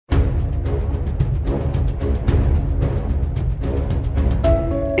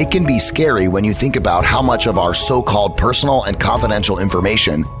It can be scary when you think about how much of our so-called personal and confidential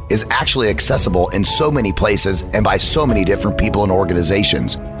information is actually accessible in so many places and by so many different people and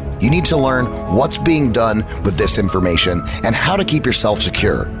organizations. You need to learn what's being done with this information and how to keep yourself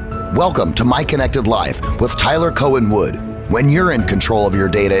secure. Welcome to My Connected Life with Tyler Cohen Wood. When you're in control of your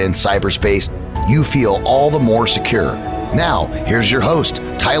data in cyberspace, you feel all the more secure. Now, here's your host,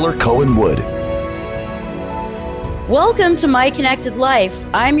 Tyler Cohen Wood. Welcome to My Connected Life.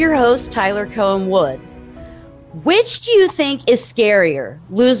 I'm your host, Tyler Cohen Wood. Which do you think is scarier,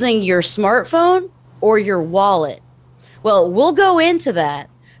 losing your smartphone or your wallet? Well, we'll go into that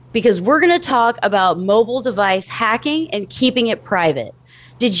because we're going to talk about mobile device hacking and keeping it private.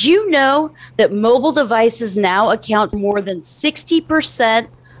 Did you know that mobile devices now account for more than 60%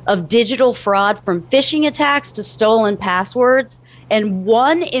 of digital fraud, from phishing attacks to stolen passwords? And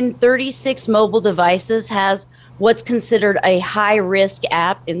 1 in 36 mobile devices has what's considered a high-risk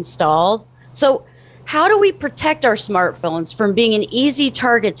app installed. So how do we protect our smartphones from being an easy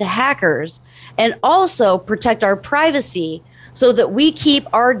target to hackers and also protect our privacy so that we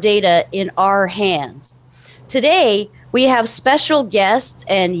keep our data in our hands? Today, we have special guests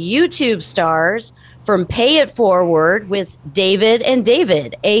and YouTube stars from Pay It Forward with David and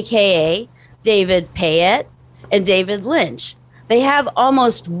David, a.k.a. David Payette and David Lynch. They have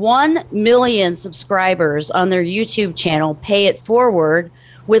almost 1 million subscribers on their YouTube channel, Pay It Forward,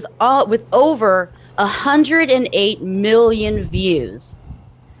 with over 108 million views.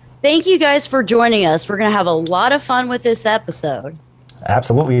 Thank you guys for joining us. We're going to have a lot of fun with this episode.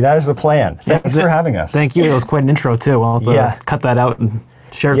 Absolutely. That is the plan. Thanks for having us. Thank you. It was quite an intro, too. I'll have to cut that out and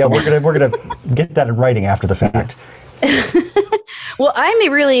share it. Yeah, we're gonna get that in writing after the fact. Well, I'm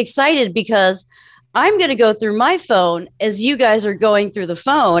really excited because I'm going to go through my phone as you guys are going through the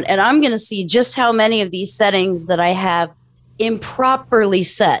phone, and I'm going to see just how many of these settings that I have improperly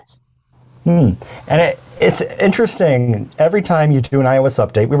set. And it's interesting. Every time you do an iOS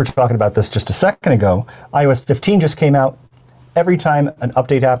update, we were talking about this just a second ago, iOS 15 just came out. Every time an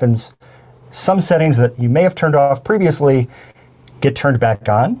update happens, some settings that you may have turned off previously get turned back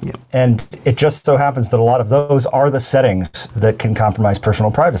on. Yep. And it just so happens that a lot of those are the settings that can compromise personal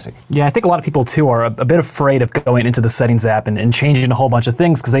privacy. Yeah, I think a lot of people, too, are a bit afraid of going into the settings app and changing a whole bunch of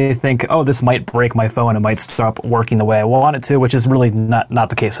things because they think, oh, this might break my phone. It might stop working the way I want it to, which is really not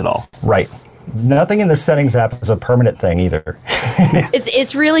the case at all. Right. Nothing in the settings app is a permanent thing either.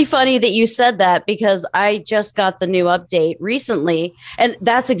 It's really funny that you said that because I just got the new update recently. And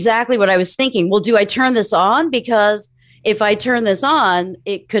that's exactly what I was thinking. Well, do I turn this on? Because if I turn this on,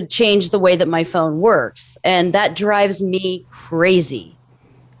 it could change the way that my phone works. And that drives me crazy.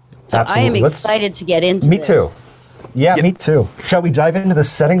 So absolutely. I am excited to get into this. Me too. Yeah, me too. Shall we dive into the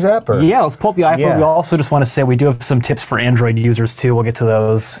settings app? Or? Yeah, let's pull up the iPhone. Yeah. We also just want to say we do have some tips for Android users too. We'll get to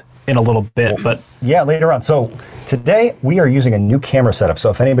those in a little bit. But yeah, later on. So today we are using a new camera setup.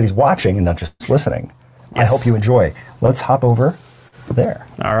 So if anybody's watching and not just listening, yes. I hope you enjoy. Let's hop over there.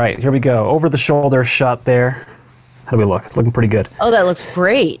 All right, here we go. Over the shoulder shot there. How do we look? Looking pretty good. Oh, that looks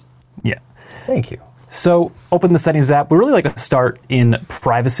great. Yeah. Thank you. So open the settings app. We really like to start in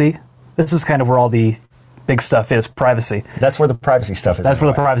privacy. This is kind of where all the big stuff is, privacy. That's where the privacy stuff is. That's where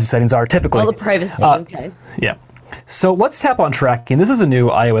the privacy settings are typically. All the privacy, okay. Yeah. So let's tap on tracking. This is a new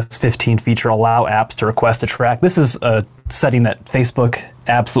iOS 15 feature, allow apps to request a track. This is a setting that Facebook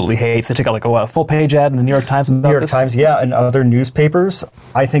absolutely hates. They took out a full page ad in the New York Times about this. New York Times, yeah, and other newspapers.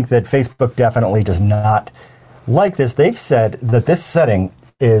 I think that Facebook definitely does not like this. They've said that this setting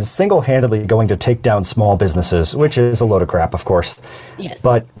is single-handedly going to take down small businesses, which is a load of crap, of course. Yes.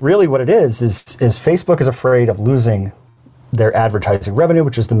 But really what it is Facebook is afraid of losing their advertising revenue,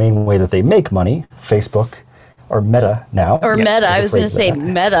 which is the main way that they make money. Facebook, or Meta now. Or Meta, I was going to say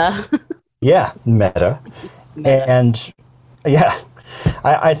Meta. Yeah, Meta. And yeah,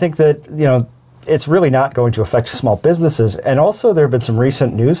 I think that, it's really not going to affect small businesses. And also there have been some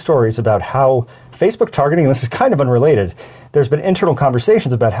recent news stories about how Facebook targeting, and this is kind of unrelated, there's been internal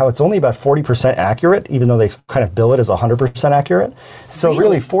conversations about how it's only about 40% accurate, even though they kind of bill it as 100% accurate. So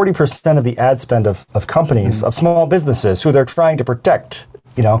really 40% of the ad spend of companies, of small businesses who they're trying to protect,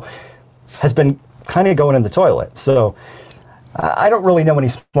 has been kind of going in the toilet. So I don't really know any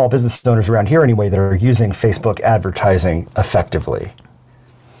small business owners around here anyway that are using Facebook advertising effectively.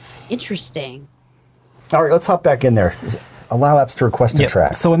 Interesting. All right, let's hop back in there. Allow apps to request a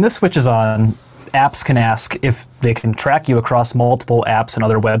track. So when this switches on, apps can ask if they can track you across multiple apps and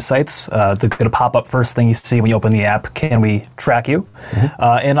other websites. They're going to pop up first thing you see when you open the app, can we track you?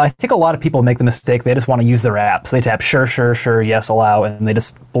 Mm-hmm. And I think a lot of people make the mistake, they just want to use their app. So they tap sure, yes, allow, and they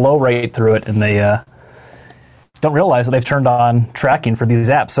just blow right through it, and they don't realize that they've turned on tracking for these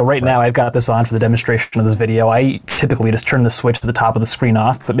apps. So right now I've got this on for the demonstration of this video. I typically just turn the switch at the top of the screen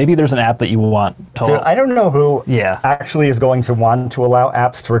off, but maybe there's an app that you want to... So I don't know who actually is going to want to allow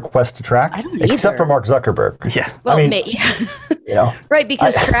apps to request to track. I don't either. Except for Mark Zuckerberg. Yeah. Well, I mean, you know, right,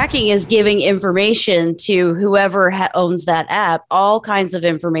 because tracking is giving information to whoever owns that app, all kinds of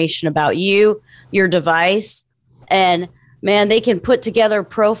information about you, your device, and man, they can put together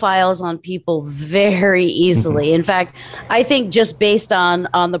profiles on people very easily. Mm-hmm. In fact, I think just based on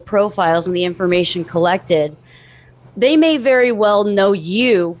the profiles and the information collected, they may very well know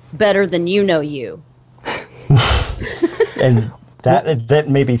you better than you know you. And that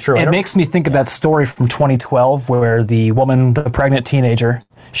may be true. It makes me think of that story from 2012 where the woman, the pregnant teenager,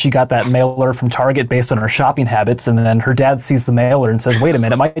 she got that mailer from Target based on her shopping habits, and then her dad sees the mailer and says, wait a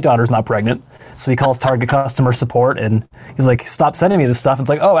minute, my daughter's not pregnant. So he calls Target customer support, and he's like, stop sending me this stuff. And it's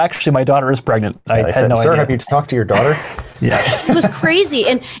like, oh, actually, my daughter is pregnant. I had no idea. Sir, have you talked to your daughter? Yeah. It was crazy.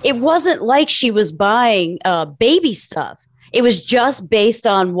 And it wasn't like she was buying baby stuff. It was just based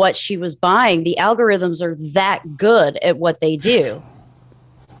on what she was buying. The algorithms are that good at what they do.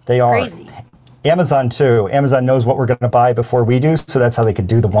 They are. Crazy. Amazon, too. Amazon knows what we're going to buy before we do, so that's how they could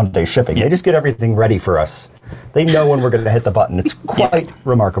do the one-day shipping. Yeah. They just get everything ready for us. They know when we're going to hit the button. It's quite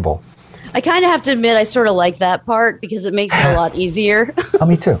remarkable. I kind of have to admit I sort of like that part because it makes it a lot easier. Oh,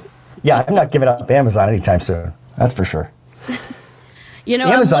 me too. Yeah, I'm not giving up Amazon anytime soon. That's for sure. You know,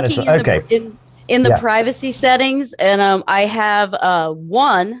 Amazon I'm looking in the privacy settings, and I have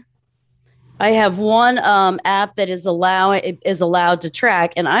one app that is allowed to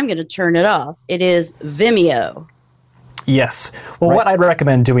track, and I'm going to turn it off. It is Vimeo. Yes. Well, what I'd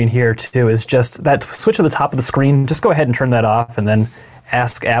recommend doing here, too, is just that switch at the top of the screen. Just go ahead and turn that off, and then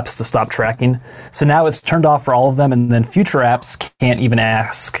ask apps to stop tracking. So now it's turned off for all of them, and then future apps can't even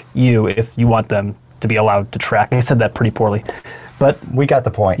ask you if you want them to be allowed to track. I said that pretty poorly, but we got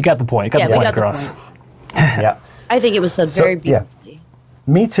the point. You got the point. Got the point across. Yeah. I think it was said very beautifully. Yeah.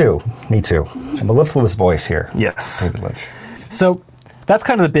 Me too. I'm a lipless voice here. Yes. So that's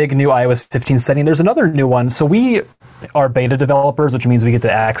kind of the big new iOS 15 setting. There's another new one. So we are beta developers, which means we get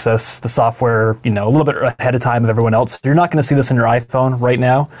to access the software, a little bit ahead of time of everyone else. You're not going to see this in your iPhone right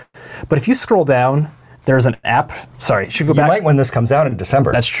now. But if you scroll down, there's an app. Sorry, you should go back. You might when this comes out in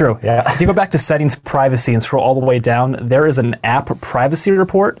December. That's true. Yeah. If you go back to settings, privacy, and scroll all the way down, there is an app privacy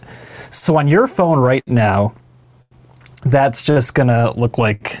report. So on your phone right now, that's just going to look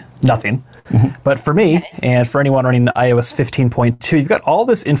like nothing. Mm-hmm. But for me, and for anyone running iOS 15.2, you've got all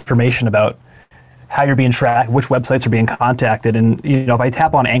this information about how you're being tracked, which websites are being contacted. And, if I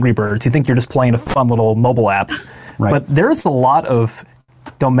tap on Angry Birds, you think you're just playing a fun little mobile app. Right. But there's a lot of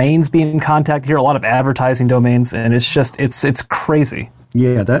domains being contacted here, a lot of advertising domains, and it's crazy.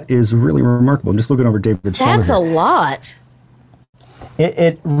 Yeah, that is really remarkable. I'm just looking over David's shoulder. That's a lot.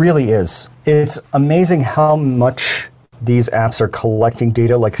 It really is. It's amazing how much these apps are collecting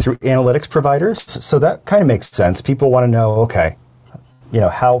data, like through analytics providers. So that kind of makes sense. People want to know, okay,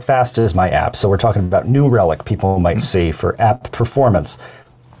 how fast is my app? So we're talking about New Relic people might see for app performance.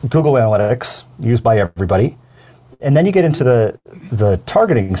 Google Analytics, used by everybody. And then you get into the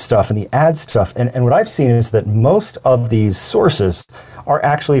targeting stuff and the ad stuff. And what I've seen is that most of these sources are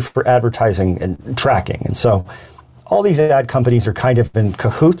actually for advertising and tracking. And so all these ad companies are kind of in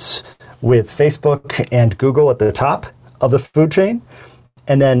cahoots with Facebook and Google at the top of the food chain.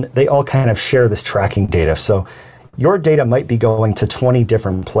 And then they all kind of share this tracking data. So your data might be going to 20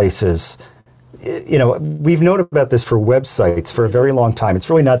 different places. We've known about this for websites for a very long time. It's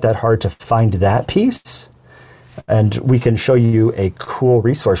really not that hard to find that piece. And we can show you a cool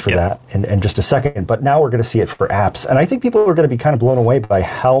resource for that in just a second. But now we're going to see it for apps. And I think people are going to be kind of blown away by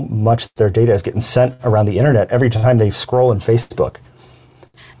how much their data is getting sent around the internet every time they scroll in Facebook.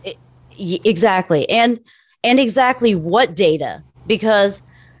 Exactly. And exactly what data, because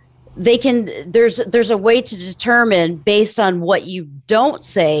there's a way to determine based on what you don't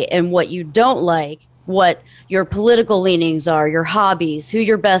say and what you don't like, what your political leanings are, your hobbies, who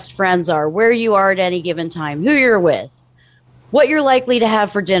your best friends are, where you are at any given time, who you're with, what you're likely to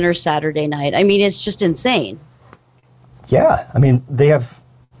have for dinner Saturday night. I mean, it's just insane. Yeah. I mean, they have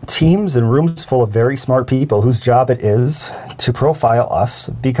teams and rooms full of very smart people whose job it is to profile us,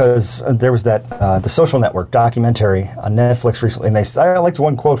 because there was that The Social Network documentary on Netflix recently, and I liked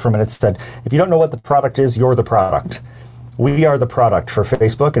one quote from it. It said, if you don't know what the product is, you're the product. We are the product for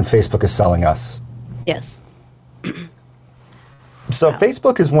Facebook, and Facebook is selling us. Yes. So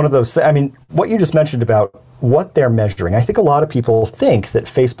Facebook is one of those I mean, what you just mentioned about what they're measuring, I think a lot of people think that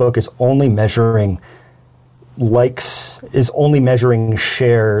Facebook is only measuring likes, is only measuring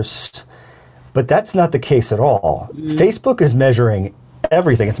shares. But that's not the case at all. Facebook is measuring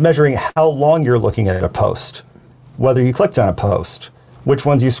everything. It's measuring how long you're looking at a post, whether you clicked on a post, which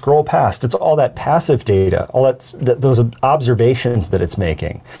ones you scroll past. It's all that passive data, all those observations that it's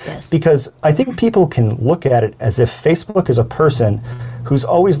making. Yes. Because I think people can look at it as if Facebook is a person who's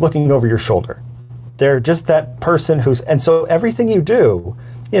always looking over your shoulder. They're just that person and so everything you do,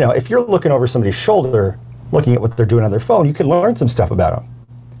 if you're looking over somebody's shoulder, looking at what they're doing on their phone, you can learn some stuff about them.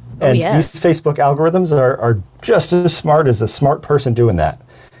 And these Facebook algorithms are just as smart as a smart person doing that.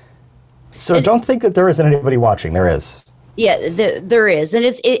 So don't think that there isn't anybody watching. There is. Yeah, there is. And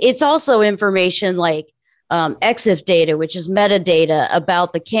it's also information like EXIF data, which is metadata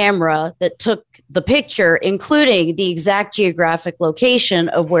about the camera that took the picture, including the exact geographic location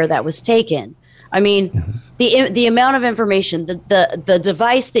of where that was taken. I mean, the amount of information, the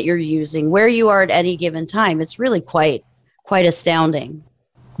device that you're using, where you are at any given time, it's really quite astounding.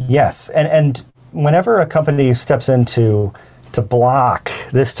 Yes, and whenever a company steps in to block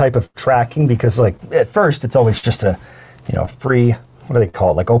this type of tracking, because like at first it's always just a free, what do they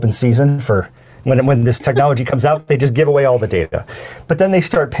call it, like open season for when this technology comes out, they just give away all the data. But then they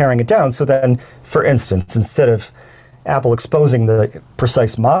start paring it down. So then, for instance, instead of Apple exposing the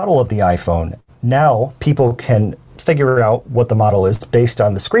precise model of the iPhone, now people can figure out what the model is based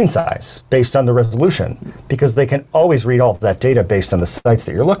on the screen size, based on the resolution, because they can always read all of that data based on the sites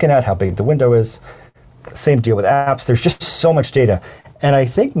that you're looking at, how big the window is. Same deal with apps. There's just so much data. And I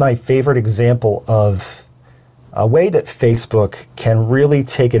think my favorite example of a way that Facebook can really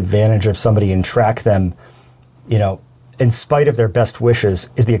take advantage of somebody and track them, in spite of their best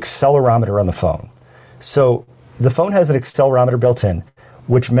wishes, is the accelerometer on the phone. So the phone has an accelerometer built in,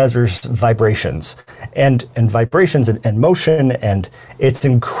 which measures vibrations and vibrations and motion, and it's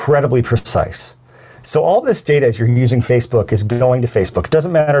incredibly precise. So all this data as you're using Facebook is going to Facebook. It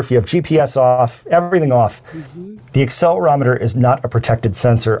doesn't matter if you have GPS off, everything off. The accelerometer is not a protected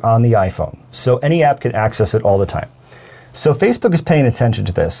sensor on the iPhone. So any app can access it all the time. So Facebook is paying attention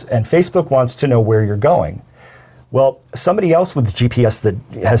to this, and Facebook wants to know where you're going. Well, somebody else with GPS that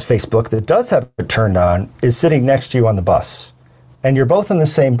has Facebook that does have it turned on is sitting next to you on the bus. And you're both in the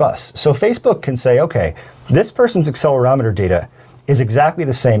same bus. So Facebook can say, okay, this person's accelerometer data is exactly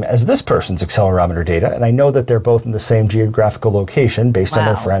the same as this person's accelerometer data. And I know that they're both in the same geographical location based on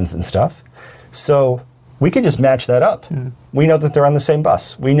their friends and stuff. So we can just match that up. We know that they're on the same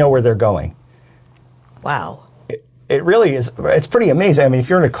bus. We know where they're going. Wow. It really is. It's pretty amazing. I mean, if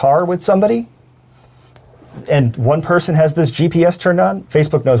you're in a car with somebody and one person has this GPS turned on,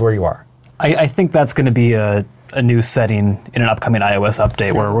 Facebook knows where you are. I think that's going to be a new setting in an upcoming iOS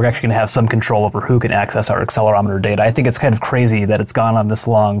update where we're actually going to have some control over who can access our accelerometer data. I think it's kind of crazy that it's gone on this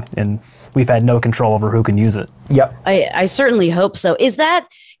long and we've had no control over who can use it. Yep. I certainly hope so. Is that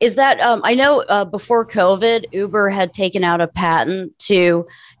I know before COVID, Uber had taken out a patent to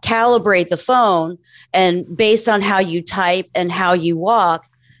calibrate the phone, and based on how you type and how you walk,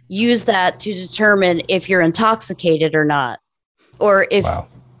 use that to determine if you're intoxicated or not. Or if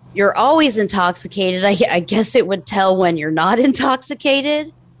you're always intoxicated, I guess it would tell when you're not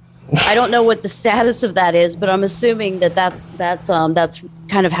intoxicated. I don't know what the status of that is, but I'm assuming that's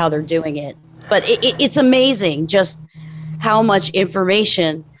kind of how they're doing it. But it's amazing just how much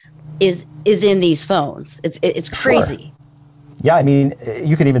information is in these phones. It's crazy. Sure. Yeah, I mean,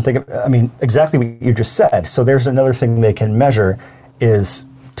 you can even think of, exactly what you just said. So there's another thing they can measure is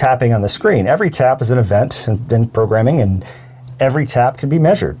tapping on the screen. Every tap is an event in programming, and every tap can be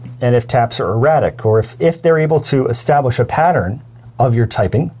measured. And if taps are erratic, or if they're able to establish a pattern of your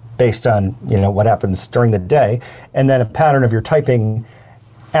typing based on what happens during the day, and then a pattern of your typing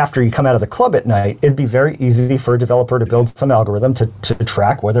after you come out of the club at night, it'd be very easy for a developer to build some algorithm to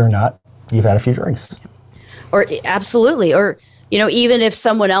track whether or not you've had a few drinks. Or absolutely. Or, even if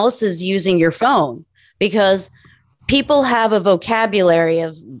someone else is using your phone, because people have a vocabulary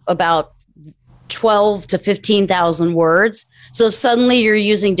of about 12 to 15,000 words. So if suddenly you're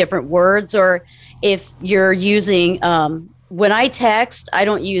using different words, or if you're using, when I text, I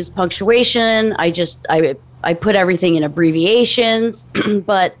don't use punctuation. I put everything in abbreviations.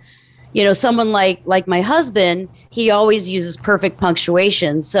 But, someone like my husband, he always uses perfect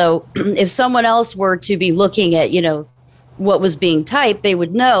punctuation. So if someone else were to be looking at, what was being typed, they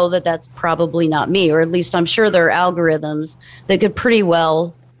would know that that's probably not me, or at least I'm sure there are algorithms that could pretty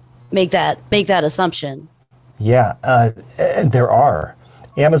well make that assumption. Yeah, and there are.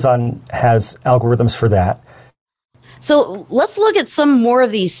 Amazon has algorithms for that. So let's look at some more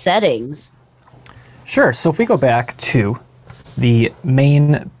of these settings. Sure. So if we go back to the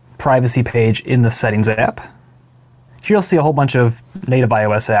main privacy page in the Settings app, Here you'll see a whole bunch of native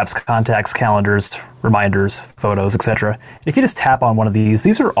iOS apps, contacts, calendars, reminders, photos, etc. If you just tap on one of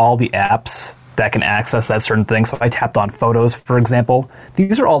these are all the apps that can access that certain thing. So if I tapped on Photos, for example,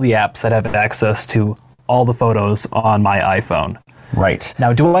 these are all the apps that have access to all the photos on my iPhone. Right.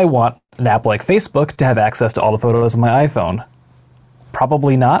 Now, do I want an app like Facebook to have access to all the photos on my iPhone?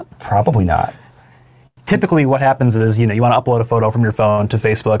 Probably not. Probably not. Typically what happens is, you want to upload a photo from your phone to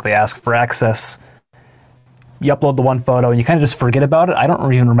Facebook. They ask for access. You upload the one photo and you kind of just forget about it. I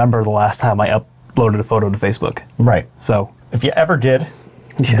don't even remember the last time I uploaded a photo to Facebook. Right. So if you ever did,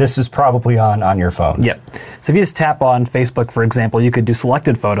 this is probably on your phone. Yep. So if you just tap on Facebook, for example, you could do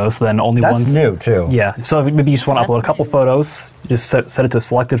selected photos, then only That's ones. That's new, too. Yeah. So if maybe you just want to upload a couple photos, just set it to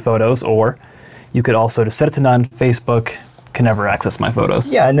selected photos, or you could also just set it to none. Facebook can never access my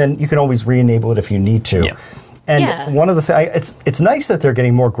photos. Yeah, and then you can always re-enable it if you need to. Yeah. And one of the things, it's nice that they're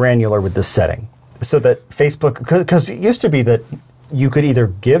getting more granular with this setting, so that Facebook, because it used to be that you could either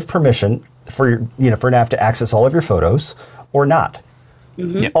give permission for for an app to access all of your photos or not.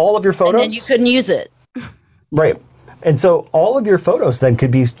 Mm-hmm. Yep. All of your photos, and then you couldn't use it. Right. And so all of your photos then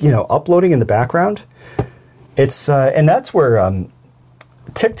could be uploading in the background. It's and that's where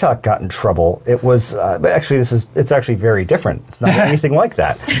TikTok got in trouble. It was actually it's actually very different. It's not anything like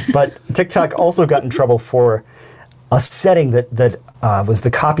that. But TikTok also got in trouble for a setting that was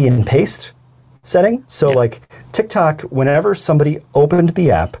the copy and paste setting. So like TikTok, whenever somebody opened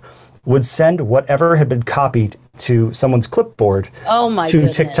the app, would send whatever had been copied to someone's clipboard to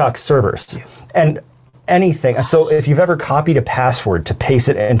goodness. TikTok servers. And anything. So if you've ever copied a password to paste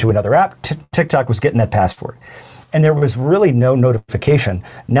it into another app, TikTok was getting that password. And there was really no notification.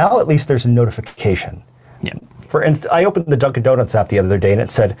 Now at least there's a notification. Yeah. For instance, I opened the Dunkin' Donuts app the other day and it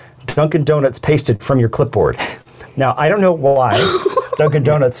said, Dunkin' Donuts pasted from your clipboard. Now, I don't know why Dunkin'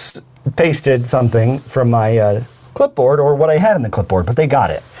 Donuts pasted something from my clipboard or what I had in the clipboard, but they got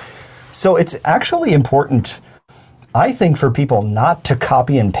it. So it's actually important, I think, for people not to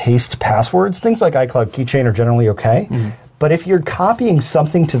copy and paste passwords. Things like iCloud Keychain are generally okay. Mm-hmm. But if you're copying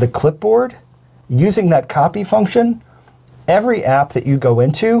something to the clipboard, using that copy function, every app that you go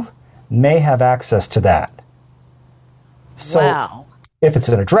into may have access to that. So if it's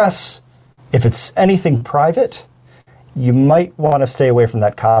an address, if it's anything private, you might want to stay away from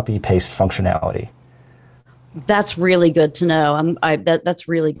that copy-paste functionality. That's really good to know. That's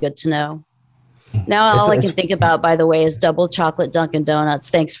really good to know. Now all I can think about, by the way, is double chocolate Dunkin' Donuts.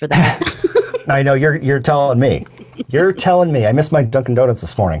 Thanks for that. I know, you're telling me. You're telling me. I missed my Dunkin' Donuts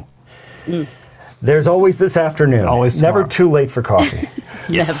this morning. Mm. There's always this afternoon. Always never too late for coffee.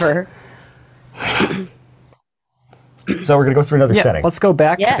 Never. So we're going to go through another setting. Let's go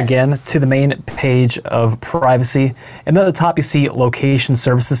back again to the main page of privacy. And then at the top you see location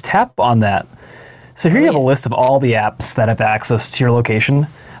services. Tap on that. So here you have a list of all the apps that have access to your location.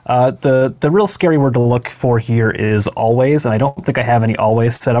 The real scary word to look for here is always, and I don't think I have any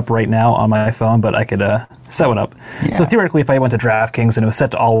always set up right now on my phone, but I could set one up. Yeah. So theoretically, if I went to DraftKings and it was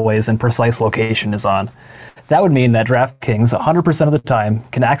set to always and precise location is on, that would mean that DraftKings 100% of the time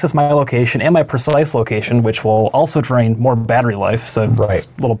can access my location and my precise location, which will also drain more battery life. So just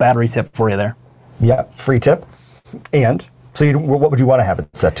a little battery tip for you there. Yeah, free tip. And so what would you want to have it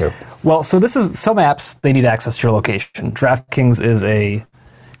set to? Well, so this is some apps, they need access to your location. DraftKings is a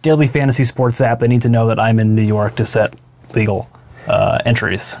daily fantasy sports app. They need to know that I'm in New York to set legal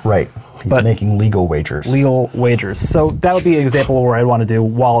entries. Right. He's making legal wagers. Legal wagers. So that would be an example where I'd want to do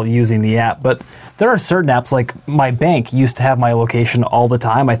while using the app. But there are certain apps, like my bank used to have my location all the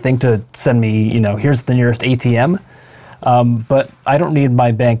time, I think, to send me, here's the nearest ATM. But I don't need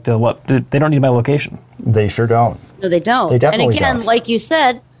my bank they don't need my location. They sure don't. No, they don't. They definitely don't. And again, don't. like you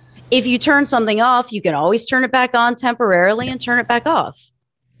said, if you turn something off, you can always turn it back on temporarily and turn it back off.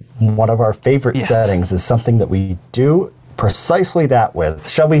 One of our favorite settings is something that we do precisely that with.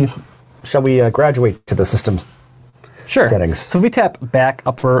 Shall we graduate to the system's settings? So if we tap back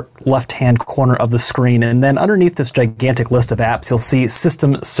upper left-hand corner of the screen, and then underneath this gigantic list of apps, you'll see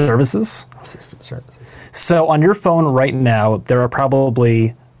System Services. System Services. So on your phone right now, there are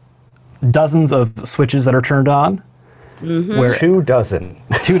probably dozens of switches that are turned on. Mm-hmm. Where 2 dozen.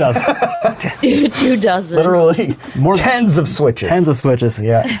 2 dozen. 2 dozen. Literally tens of switches. Tens of switches.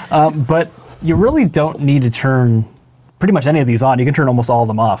 Yeah. But you really don't need to turn pretty much any of these on. You can turn almost all of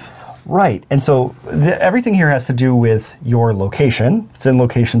them off. Right. And so everything here has to do with your location. It's in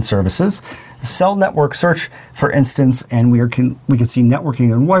Location Services. Cell network search, for instance, and we can see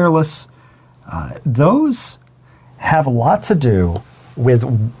networking and wireless. Those have a lot to do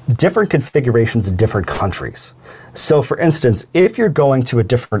with different configurations in different countries. So for instance, if you're going to a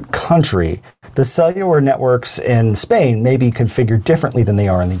different country, the cellular networks in Spain may be configured differently than they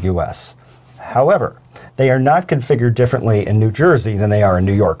are in the US. However, they are not configured differently in New Jersey than they are in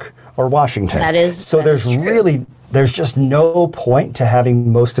New York or Washington. There's just no point to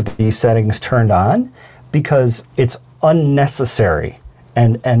having most of these settings turned on because it's unnecessary.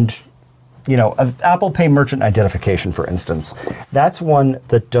 And Apple Pay merchant identification, for instance, that's one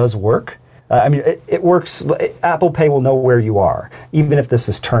that does work. It works. Apple Pay will know where you are, even if this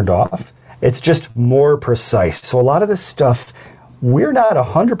is turned off. It's just more precise. So a lot of this stuff, we're not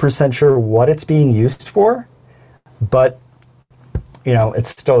 100% sure what it's being used for, but it's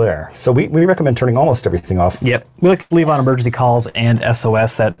still there. So we recommend turning almost everything off. Yep. We like to leave on emergency calls and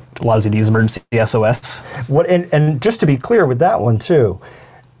SOS. That allows you to use emergency SOS. And just to be clear with that one too,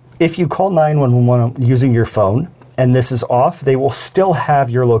 if you call 911 using your phone and this is off, they will still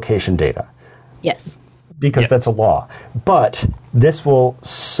have your location data. Yes. Because that's a law. But this will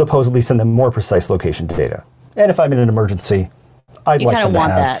supposedly send them more precise location data. And if I'm in an emergency, I'd like them to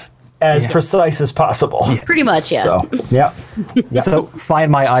have as precise as possible. Yeah. Pretty much, yeah. So, yeah. So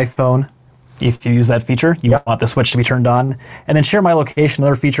Find My iPhone, if you use that feature, you want the switch to be turned on. And then Share My Location,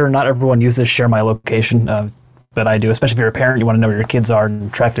 another feature. Not everyone uses Share My Location, but I do. Especially if you're a parent, you want to know where your kids are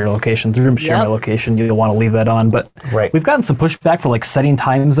and track their location through Share My Location. You'll want to leave that on. But we've gotten some pushback for like setting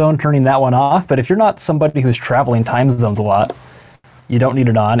time zone, turning that one off. But if you're not somebody who's traveling time zones a lot, you don't need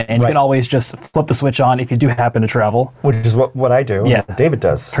it on, and you can always just flip the switch on if you do happen to travel. Which is what I do. Yeah, David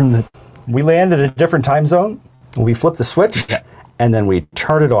does. We land in a different time zone, we flip the switch, and then we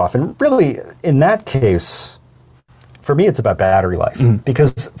turn it off. And really, in that case, for me, it's about battery life.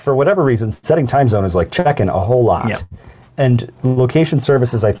 Because for whatever reason, setting time zone is like checking a whole lot. Yeah. And location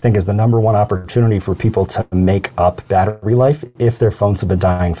services, I think, is the number one opportunity for people to make up battery life if their phones have been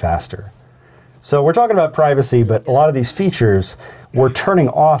dying faster. So we're talking about privacy, but a lot of these features, we're turning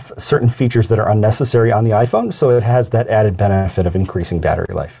off certain features that are unnecessary on the iPhone, so it has that added benefit of increasing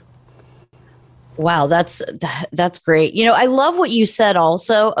battery life. Wow, that's great. I love what you said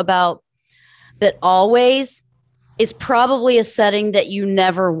also about that always is probably a setting that you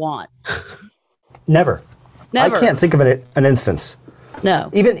never want. Never. I can't think of an instance.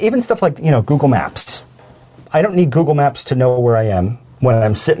 No. Even stuff like, Google Maps. I don't need Google Maps to know where I am when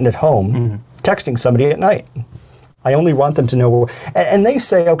I'm sitting at home texting somebody at night. I only want them to know and they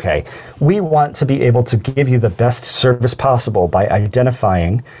say, okay, we want to be able to give you the best service possible by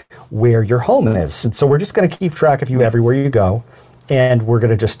identifying where your home is. And so we're just going to keep track of you everywhere you go. And we're going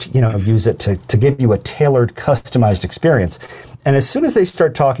to just, use it to give you a tailored, customized experience. And as soon as they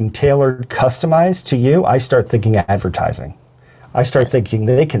start talking tailored, customized to you, I start thinking advertising. I start thinking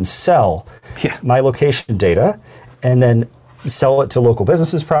they can sell my location data and then sell it to local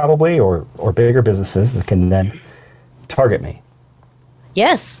businesses probably or bigger businesses that can then target me.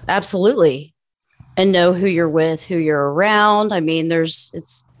 Yes, absolutely. And know who you're with, who you're around. I mean,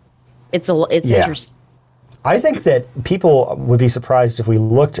 it's interesting. I think that people would be surprised if we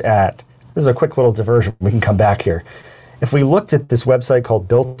looked at, this is a quick little diversion, we can come back here. If we looked at this website called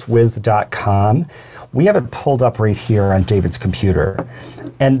builtwith.com, we have it pulled up right here on David's computer.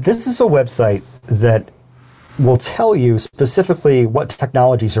 And this is a website that will tell you specifically what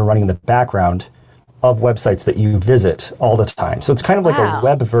technologies are running in the background of websites that you visit all the time. So it's kind of like a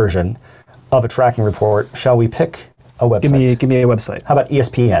web version of a tracking report. Shall we pick a website? Give me a website. How about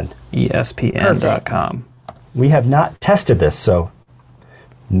ESPN? ESPN.com. We have not tested this, so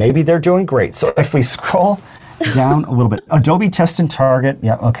maybe they're doing great. So if we scroll down a little bit, Adobe Test and Target.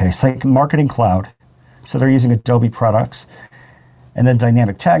 Yeah, okay. Site Marketing Cloud. So they're using Adobe products. And then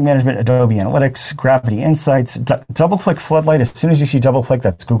Dynamic Tag Management, Adobe Analytics, Gravity Insights, DoubleClick Floodlight. As soon as you see DoubleClick,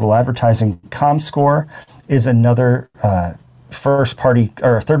 that's Google Advertising. ComScore is another first-party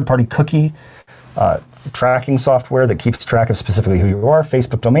or third-party cookie tracking software that keeps track of specifically who you are.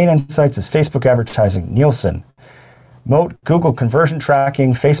 Facebook Domain Insights is Facebook Advertising. Nielsen. Moat, Google Conversion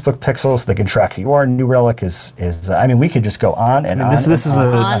Tracking, Facebook Pixels, they can track who you are. New Relic is we could just go on and on. This is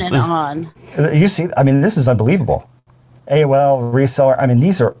on and on. You see, this is unbelievable. AOL, reseller,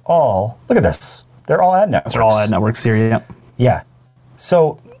 these are all, look at this. They're all ad networks. They're all ad networks here, yeah. Yeah.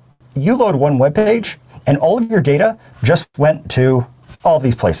 So you load one web page and all of your data just went to all of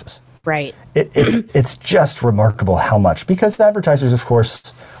these places. Right. It's just remarkable how much, because advertisers, of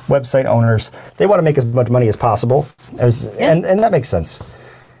course, website owners, they want to make as much money as possible, and that makes sense.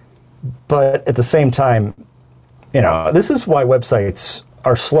 But at the same time, this is why websites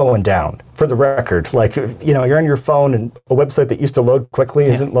are slowing down. For the record, you're on your phone and a website that used to load quickly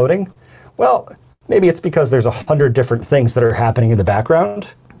isn't loading. Well, maybe it's because there's 100 different things that are happening in the background,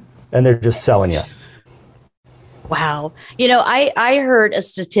 and they're just selling you. Wow. I heard a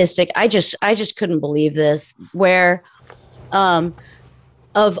statistic. I just couldn't believe this, where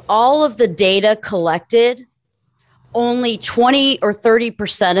of all of the data collected, only 20 or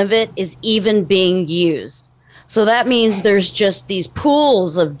 30% of it is even being used. So that means there's just these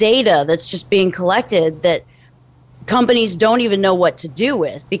pools of data that's just being collected that companies don't even know what to do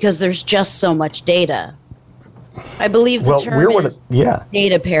with because there's just so much data. I believe the term is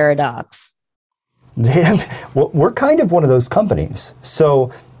data paradox. We're kind of one of those companies.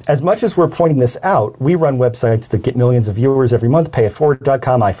 So as much as we're pointing this out, we run websites that get millions of viewers every month,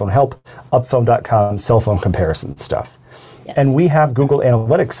 payitforward.com, iPhone Help, upphone.com, cell phone comparison stuff. Yes. And we have Google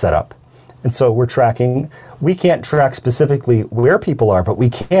Analytics set up. And so we're tracking. We can't track specifically where people are, but we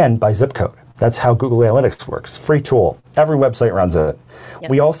can by zip code. That's how Google Analytics works. Free tool. Every website runs it. Yep.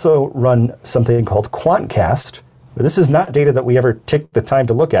 We also run something called Quantcast. This is not data that we ever take the time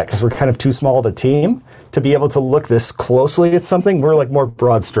to look at because we're kind of too small of a team to be able to look this closely at something. We're like more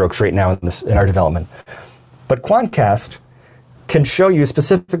broad strokes right now in our development. But Quantcast can show you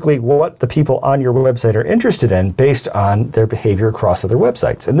specifically what the people on your website are interested in based on their behavior across other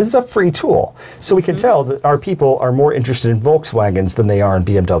websites. And this is a free tool. So we can tell that our people are more interested in Volkswagens than they are in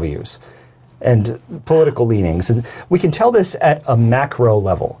BMWs and political leanings. And we can tell this at a macro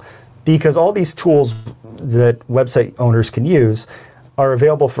level because all these tools that website owners can use are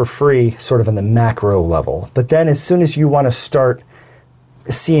available for free sort of in the macro level. But then as soon as you want to start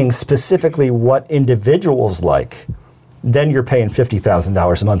seeing specifically what individuals like, then you're paying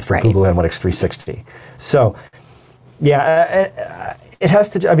 $50,000 a month for Google Analytics 360. So yeah, it has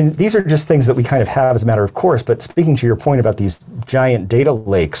to, I mean, these are just things that we kind of have as a matter of course, but speaking to your point about these giant data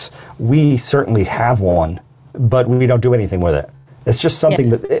lakes, we certainly have one, but we don't do anything with it. It's just something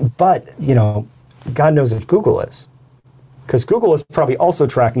that, but, God knows if Google is. Because Google is probably also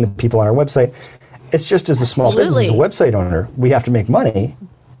tracking the people on our website. It's just as a small business, as a website owner, we have to make money,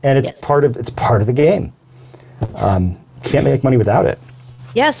 and it's part of the game. Can't make money without it.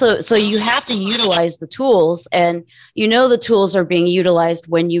 Yeah, so you have to utilize the tools, and the tools are being utilized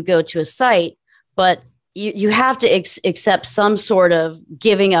when you go to a site, but you have to accept some sort of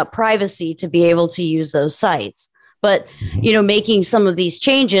giving up privacy to be able to use those sites. But, making some of these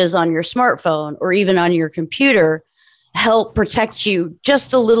changes on your smartphone or even on your computer help protect you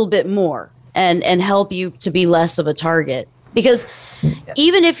just a little bit more and help you to be less of a target. Because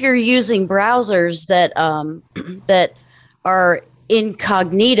even if you're using browsers that that are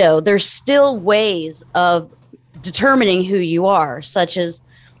incognito, there's still ways of determining who you are, such as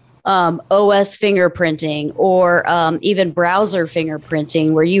OS fingerprinting or even browser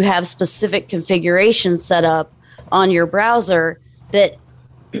fingerprinting, where you have specific configurations set up on your browser that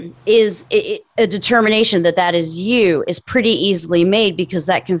is a determination that is you is pretty easily made because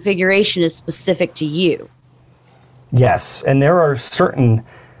that configuration is specific to you. Yes, and there are certain,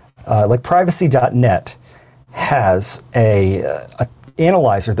 like privacy.net has a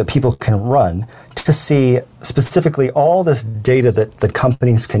analyzer that people can run to see specifically all this data that the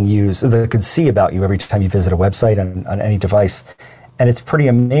companies can use, that can see about you every time you visit a website on any device. And it's pretty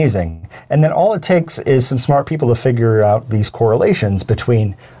amazing. And then all it takes is some smart people to figure out these correlations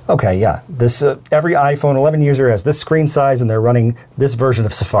between, this every iPhone 11 user has this screen size and they're running this version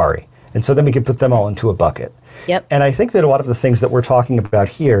of Safari. And so then we can put them all into a bucket. Yep. And I think that a lot of the things that we're talking about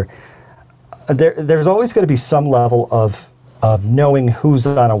here, there's always going to be some level of knowing who's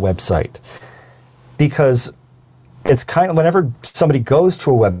on a website. Because it's kind of, whenever somebody goes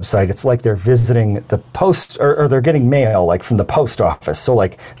to a website, it's like they're visiting the post, or they're getting mail, like from the post office. So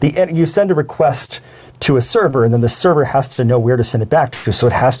like you send a request to a server, and then the server has to know where to send it back to. So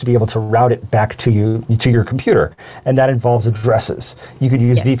it has to be able to route it back to you, to your computer. And that involves addresses. You could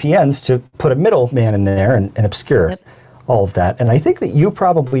use VPNs to put a middleman in there and obscure all of that. And I think that you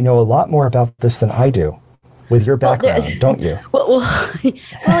probably know a lot more about this than I do with your background, don't you? Well,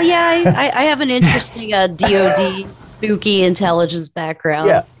 yeah, I have an interesting DoD spooky intelligence background.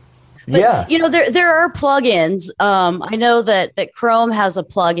 Yeah. But, there are plugins. I know that Chrome has a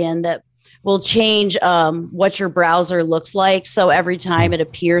plugin that will change what your browser looks like. So every time it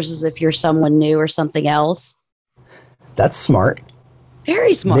appears as if you're someone new or something else. That's smart.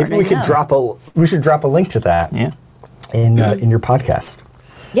 Very smart. Maybe we should drop a link to that in your podcast.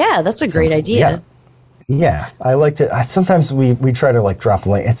 Yeah, that's a great idea. Yeah, I like to. Sometimes we try to drop a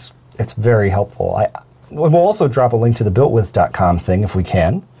link. It's very helpful. We'll also drop a link to the builtwith.com thing if we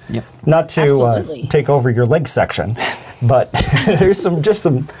can. Yep. Not to take over your link section, but there's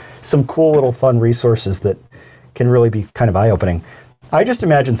some cool little fun resources that can really be kind of eye-opening. I just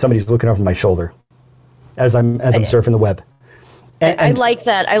imagine somebody's looking over my shoulder as I'm surfing the web. And I like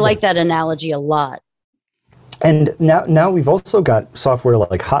that. I like that analogy a lot. And now we've also got software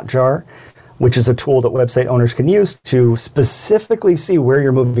like Hotjar, which is a tool that website owners can use to specifically see where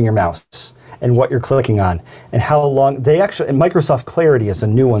you're moving your mouse and what you're clicking on and how long and Microsoft Clarity is a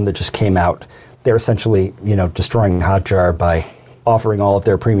new one that just came out. They're essentially, destroying Hotjar by offering all of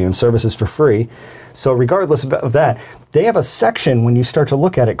their premium services for free. So regardless of that, they have a section when you start to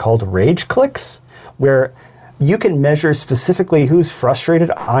look at it called Rage Clicks, where you can measure specifically who's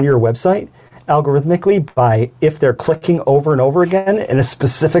frustrated on your website algorithmically by if they're clicking over and over again in a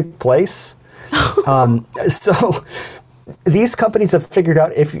specific place. So these companies have figured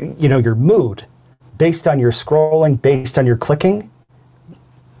out if your mood based on your scrolling, based on your clicking.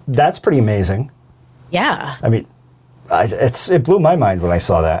 That's pretty amazing. Yeah. I mean, it blew my mind when I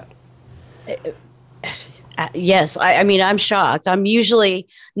saw that. Yes. I mean, I'm shocked. I'm usually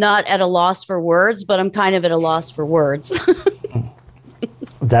not at a loss for words, but I'm kind of at a loss for words.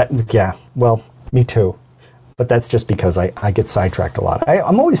 Well, me too. But that's just because I get sidetracked a lot.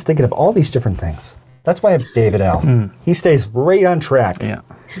 I'm always thinking of all these different things. That's why I have David L. He stays right on track. Yeah.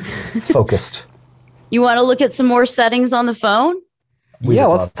 Focused. You want to look at some more settings on the phone?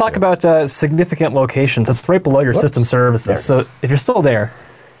 Let's talk about significant locations. That's right below your system services. So if you're still there,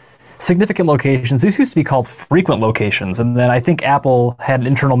 significant locations, these used to be called frequent locations. And then I think Apple had an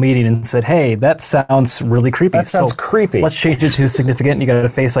internal meeting and said, hey, that sounds really creepy. That sounds creepy. Let's change it to significant. You got a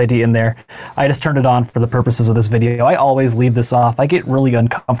Face ID in there. I just turned it on for the purposes of this video. I always leave this off. I get really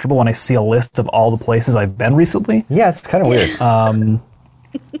uncomfortable when I see a list of all the places I've been recently. Yeah, it's kind of weird.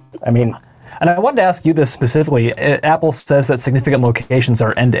 And I wanted to ask you this specifically. Apple says that significant locations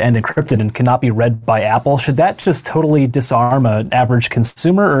are end-to-end encrypted and cannot be read by Apple. Should that just totally disarm an average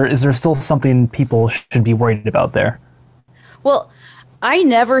consumer, or is there still something people should be worried about there? Well, I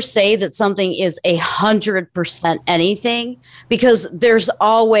never say that something is 100% anything because there's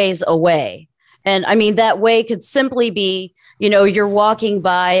always a way. And I mean, that way could simply be, you're walking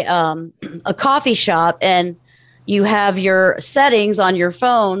by a coffee shop and you have your settings on your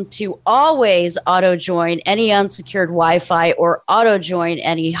phone to always auto-join any unsecured Wi-Fi or auto-join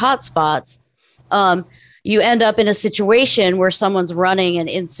any hotspots. You end up in a situation where someone's running an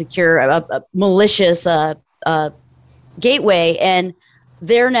insecure, a malicious gateway, and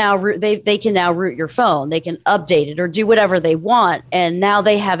they can now root your phone. They can update it or do whatever they want, and now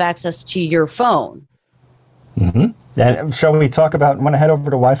they have access to your phone. Mm-hmm. And shall we talk about, want to head over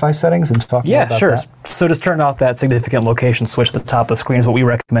to Wi-Fi settings and talk about that? Yeah, sure. So just turn off that significant location switch at the top of the screen is what we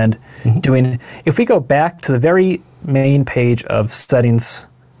recommend doing. If we go back to the very main page of settings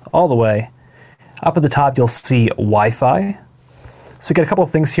all the way, up at the top you'll see Wi-Fi. So we get a couple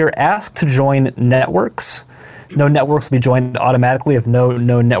of things here. Ask to join networks. No networks will be joined automatically. If no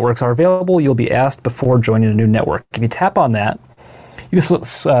networks are available, you'll be asked before joining a new network. If you tap on that, you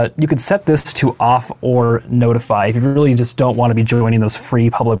can set this to off or notify. If you really just don't want to be joining those free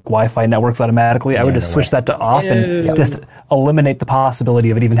public Wi-Fi networks automatically, I would just switch that to off and just eliminate the possibility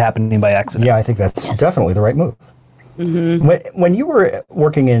of it even happening by accident. Yeah, I think that's definitely the right move. Mm-hmm. When you were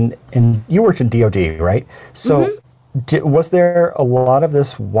working you worked in DoD, right? So was there a lot of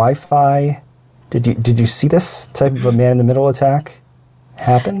this Wi-Fi? Did you see this type of a man-in-the-middle attack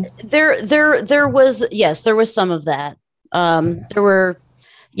happen? There was some of that. There were,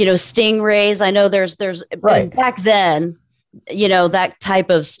 stingrays. I know there's back then, that type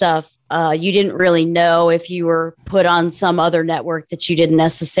of stuff. You didn't really know if you were put on some other network that you didn't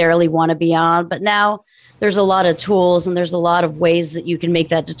necessarily want to be on. But now there's a lot of tools and there's a lot of ways that you can make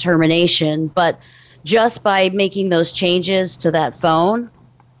that determination. But just by making those changes to that phone,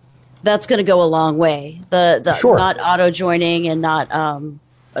 that's going to go a long way. Sure. Not auto joining and not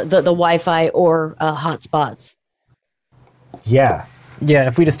the Wi-Fi or hotspots. Yeah. Yeah,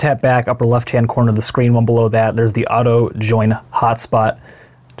 if we just tap back upper left-hand corner of the screen, one below that, there's the auto join hotspot.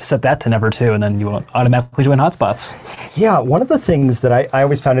 Set that to never too, and then you won't automatically join hotspots. Yeah, one of the things that I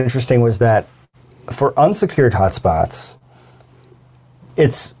always found interesting was that for unsecured hotspots,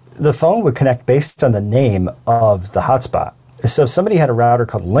 the phone would connect based on the name of the hotspot. So if somebody had a router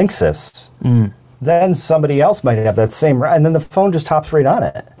called Linksys, then somebody else might have that same, and then the phone just hops right on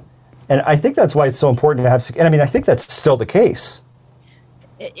it. And I think that's why it's so important to have, and I mean, I think that's still the case.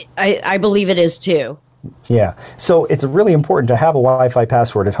 I believe it is too. Yeah. So it's really important to have a Wi-Fi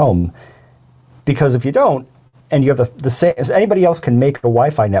password at home, because if you don't, and you have the same, as anybody else can make a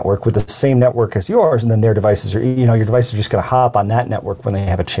Wi-Fi network with the same network as yours, and then their devices are, your devices are just going to hop on that network when they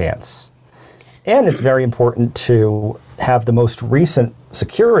have a chance. And it's very important to have the most recent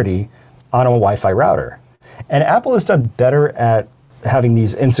security on a Wi-Fi router. And Apple has done better at having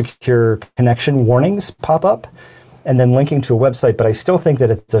these insecure connection warnings pop up and then linking to a website, but I still think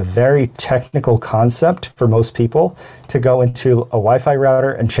that it's a very technical concept for most people to go into a Wi-Fi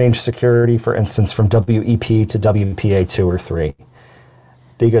router and change security, for instance, from WEP to WPA 2 or 3.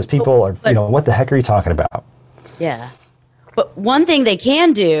 Because people are, what the heck are you talking about? Yeah. But one thing they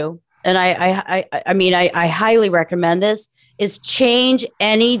can do, and I highly recommend this, is change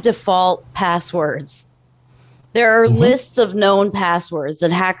any default passwords. There are lists of known passwords,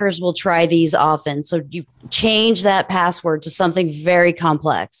 and hackers will try these often. So you change that password to something very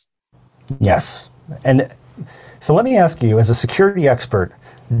complex. Yes. And so let me ask you, as a security expert,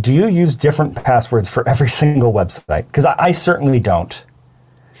 do you use different passwords for every single website? Because I certainly don't.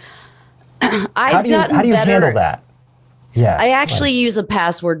 How do you handle that? Yeah. I actually use a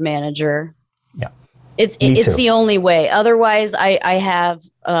password manager. Yeah. It's the only way. Otherwise, I have...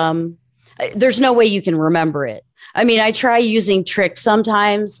 there's no way you can remember it. I mean, I try using tricks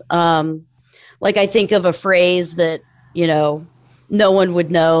sometimes. Like I think of a phrase that, no one would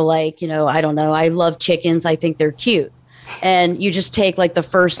know. Like, I don't know. I love chickens. I think they're cute. And you just take like the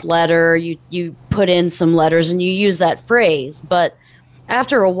first letter, you put in some letters and you use that phrase. But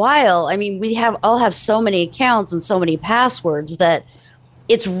after a while, I mean, we all have so many accounts and so many passwords that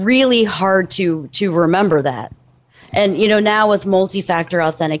it's really hard to remember that. And, now with multi-factor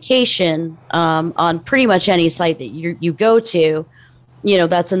authentication on pretty much any site that you go to,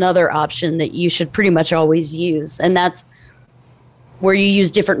 that's another option that you should pretty much always use. And that's where you use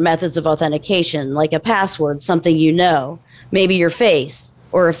different methods of authentication, like a password, something maybe your face,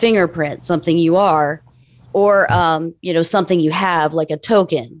 or a fingerprint, something you are, or, something you have, like a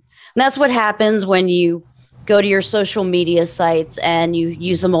token. And that's what happens when you go to your social media sites and you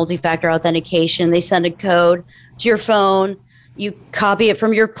use the multi-factor authentication. They send a code to your phone. You copy it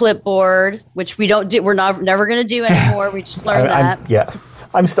from your clipboard, which we don't do. We're never going to do anymore. We just learned that.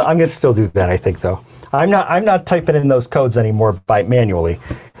 I'm going to still do that, I think, though. I'm not typing in those codes anymore manually.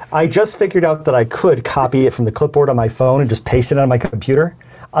 I just figured out that I could copy it from the clipboard on my phone and just paste it on my computer.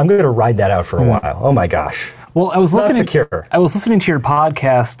 I'm going to ride that out for a while. Oh my gosh. Well, I was listening to your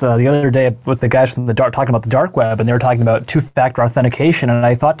podcast the other day with the guys from talking about the dark web, and they were talking about two-factor authentication. And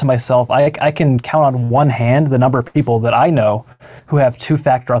I thought to myself, I can count on one hand the number of people that I know who have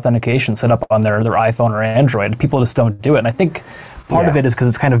two-factor authentication set up on their iPhone or Android. People just don't do it. And I think part of it is because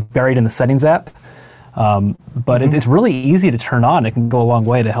it's kind of buried in the settings app. But it's really easy to turn on. It can go a long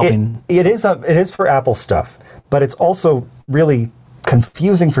way to helping. It is for Apple stuff, but it's also really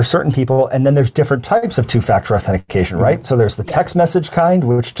confusing for certain people. And then there's different types of two-factor authentication, right? So there's the text message kind,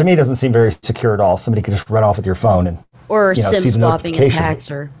 which to me doesn't seem very secure at all. Somebody could just run off with your phone and SIM swapping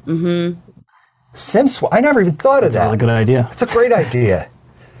attacks SIM swap. I never even thought of that. That's a really good idea. It's a great idea.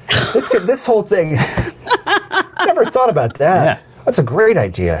 This whole thing. I never thought about that. Yeah. That's a great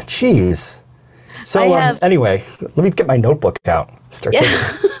idea. Jeez. So anyway, let me get my notebook out. Start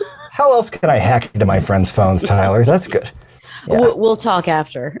thinking. How else can I hack into my friends' phones, Tyler? That's good. Yeah. We'll talk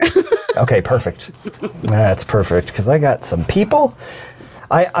after. Okay, perfect. That's perfect, because I got some people.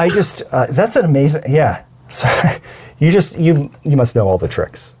 I just, that's an amazing, So you must know all the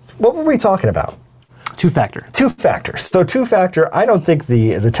tricks. What were we talking about? Two-factor. Two-factor. So two-factor, I don't think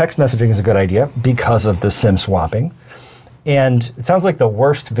the text messaging is a good idea because of the SIM swapping. And it sounds like the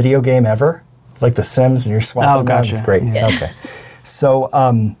worst video game ever, like The Sims, and you're swapping. Oh, gotcha. It's great. Yeah. Okay. So,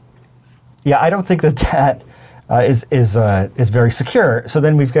 I don't think that is very secure. So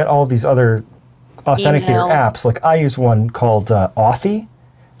then we've got all of these other authenticator apps. Like I use one called Authy,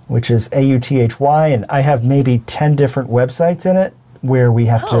 which is AUTHY, and I have maybe 10 different websites in it where I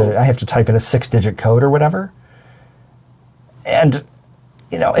have to type in a 6-digit code or whatever. And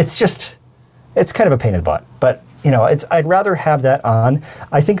it's kind of a pain in the butt. But I'd rather have that on.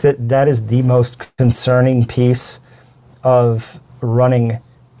 I think that is the most concerning piece of running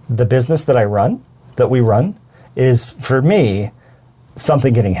the business that we run, is for me,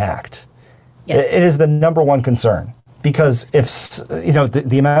 something getting hacked. Yes. It is the number one concern, because if,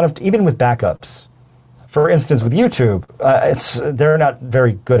 the amount of, even with backups, for instance, with YouTube, they're not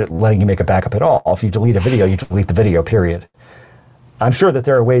very good at letting you make a backup at all. If you delete a video, you delete the video, period. I'm sure that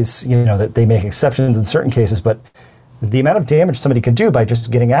there are ways, that they make exceptions in certain cases, but the amount of damage somebody can do by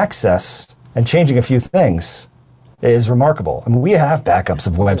just getting access and changing a few things is remarkable. I mean, we have backups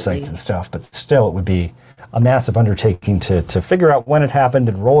of websites and stuff, but still it would be a massive undertaking to figure out when it happened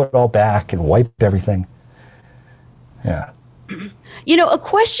and roll it all back and wipe everything. Yeah. A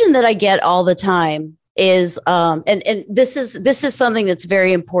question that I get all the time is, and this is something that's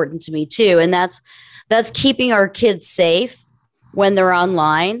very important to me too, and that's keeping our kids safe when they're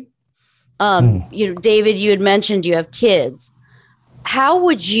online. David, you had mentioned you have kids. how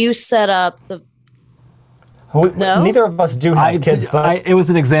would you set up the? No? Neither of us do have kids, but it was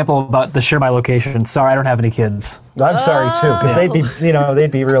an example about the share my location. Sorry, I don't have any kids. I'm sorry too, because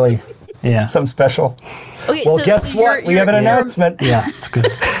they'd be really something special. Okay, well, guess what? We have an announcement. Yeah, it's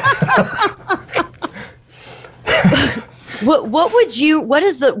good.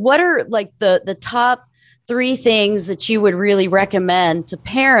 What are like the top 3 things that you would really recommend to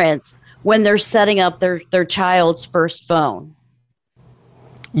parents when they're setting up their child's first phone?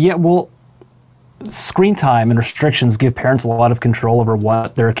 Yeah, well, screen time and restrictions give parents a lot of control over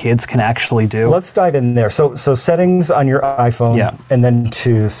what their kids can actually do. Let's dive in there. So settings on your iPhone, and then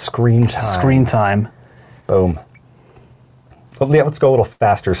to screen time. Screen time. Boom. Well, yeah, let's go a little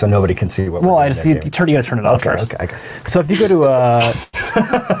faster so nobody can see what. Well, you got to turn it off first. Okay. So if you go to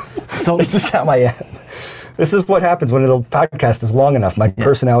this is how this is what happens when the podcast is long enough. My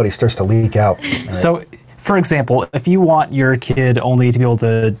personality starts to leak out. Right. So, for example, if you want your kid only to be able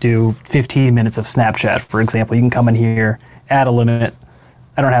to do 15 minutes of Snapchat, for example, you can come in here, add a limit.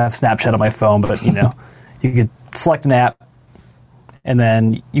 I don't have Snapchat on my phone, but you could select an app, and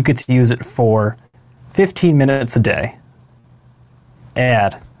then you get to use it for 15 minutes a day.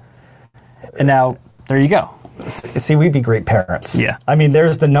 Add. And now, there you go. See, we'd be great parents. Yeah. I mean,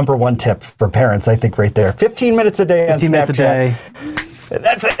 there's the number one tip for parents, I think, right there. 15 minutes a day on Snapchat. 15 minutes a day.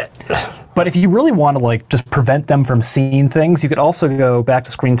 That's it. But if you really want to just prevent them from seeing things, you could also go back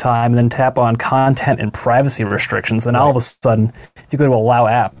to screen time and then tap on content and privacy restrictions. Then all of a sudden, if you go to allowed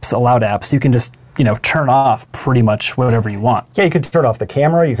apps, you can just turn off pretty much whatever you want. Yeah, you can turn off the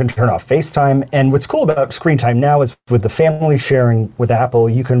camera, you can turn off FaceTime, and what's cool about screen time now is with the family sharing with Apple,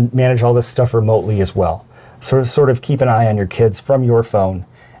 you can manage all this stuff remotely as well. So sort of keep an eye on your kids from your phone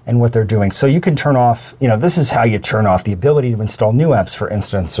and what they're doing. So you can turn off, this is how you turn off the ability to install new apps, for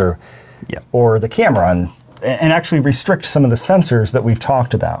instance, or the camera, and actually restrict some of the sensors that we've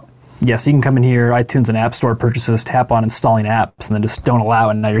talked about. Yeah, so you can come in here, iTunes and App Store purchases, tap on installing apps, and then just don't allow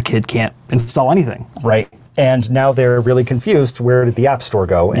it, and now your kid can't install anything. Right. And now they're really confused. Where did the App Store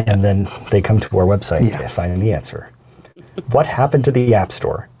go? And then they come to our website to find the answer. What happened to the App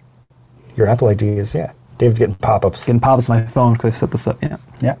Store? Your Apple ID is, David's getting pop-ups. Getting pop-ups on my phone because I set this up,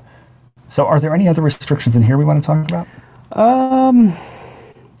 Yeah. So are there any other restrictions in here we want to talk about?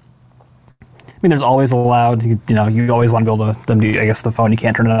 I mean, there's always allowed, you always want to be able to, I guess the phone, you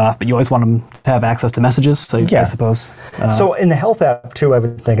can't turn it off, but you always want them to have access to messages, so I suppose. So in the health app, too, I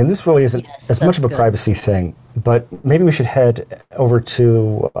would think, and this really isn't as much of a privacy thing, but maybe we should head over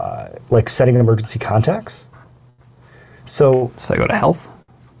to, setting emergency contacts. So I go to health?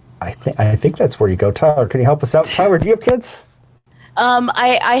 I think that's where you go. Tyler, can you help us out? Tyler, do you have kids?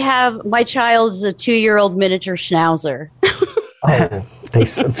 I have, my child is a 2-year-old miniature schnauzer.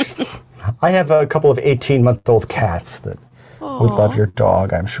 I have a couple of 18-month-old cats that would love your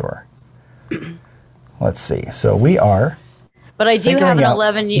dog, I'm sure. Let's see. So we are. But I do have an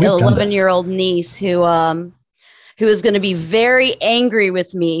 11-year-old niece who is going to be very angry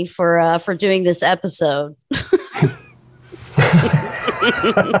with me for doing this episode.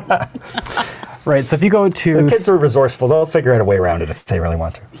 Right. So if you go to the kids are resourceful, they'll figure out a way around it if they really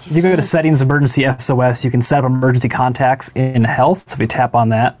want to. If you go to settings, emergency SOS, you can set up emergency contacts in health. So if you tap on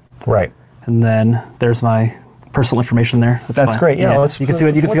that. Right. And then there's my personal information there. That's great. Yeah. You can see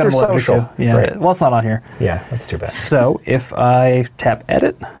what I'm allergic to. Yeah. Right. Well, it's not on here. Yeah, that's too bad. So if I tap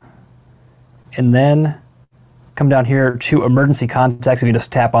edit and then come down here to emergency contacts, you can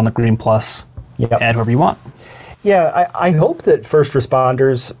just tap on the green plus, add whoever you want. Yeah, I hope that first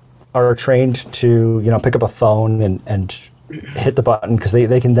responders are trained to, pick up a phone and hit the button because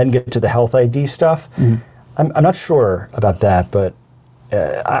they can then get to the health ID stuff. Mm-hmm. I'm not sure about that, but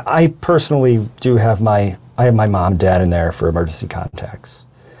I personally do have my mom, dad in there for emergency contacts.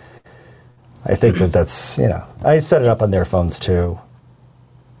 I think that's, I set it up on their phones too.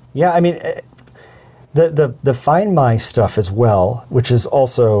 Yeah, I mean, the Find My stuff as well, which is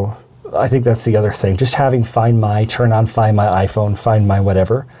also, I think that's the other thing, just having Find My, turn on Find My iPhone, Find My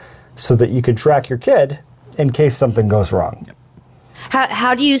whatever, so that you can track your kid in case something goes wrong.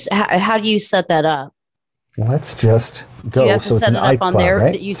 How do you set that up? Let's just go. Do you have to set it up on their?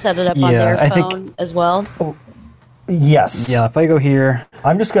 Right? You set it up on their phone as well. Oh, yes. Yeah. If I go here,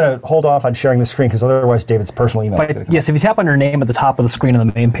 I'm just going to hold off on sharing the screen because otherwise David's personal email. Yes. If you tap on your name at the top of the screen on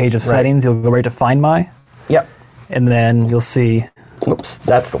the main page of settings, you'll go right to Find My. Yep. And then you'll see. Oops,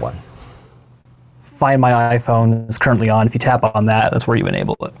 that's the one. Find My iPhone is currently on. If you tap on that, that's where you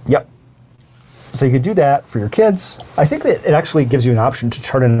enable it. Yep. So you can do that for your kids. I think that it actually gives you an option to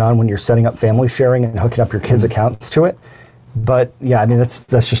turn it on when you're setting up family sharing and hooking up your kids' accounts to it. But yeah, I mean, that's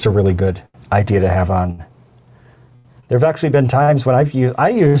just a really good idea to have on There have actually been times when I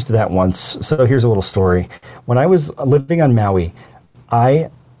used that once. So here's a little story. When I was living on Maui, I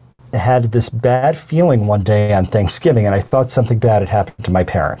had this bad feeling one day on Thanksgiving, and I thought something bad had happened to my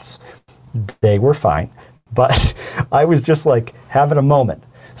parents. They were fine, but I was just like having a moment.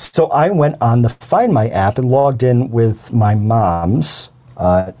 So I went on the Find My app and logged in with my mom's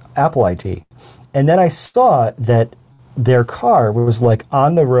Apple ID. And then I saw that their car was like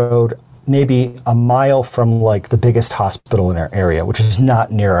on the road, maybe a mile from like the biggest hospital in our area, which is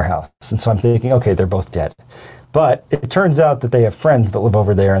not near our house. And so I'm thinking, okay, they're both dead. But it turns out that they have friends that live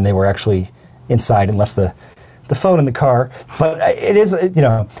over there, and they were actually inside and left the phone in the car. But it is,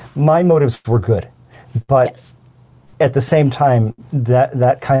 my motives were good. But yes, at the same time,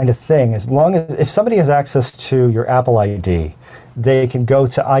 that kind of thing, as long as if somebody has access to your Apple ID, they can go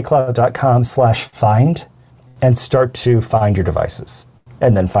to iCloud.com/find and start to find your devices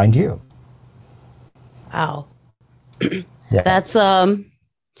and then find you. Wow. Yeah. That's there's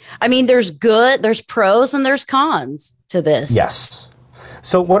pros and there's cons to this. Yes.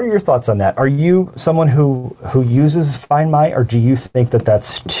 So what are your thoughts on that? Are you someone who uses Find My, or do you think that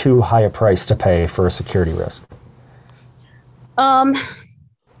that's too high a price to pay for a security risk?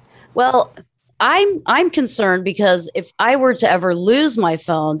 Well, I'm concerned because if I were to ever lose my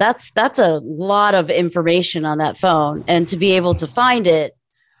phone, that's a lot of information on that phone, and to be able to find it,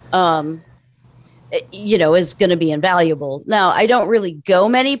 is going to be invaluable. Now, I don't really go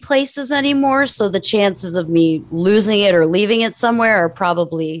many places anymore, so the chances of me losing it or leaving it somewhere are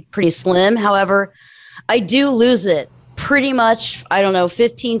probably pretty slim. However, I do lose it pretty much,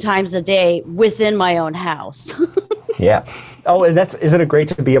 15 times a day within my own house. Yeah. Oh, and isn't it great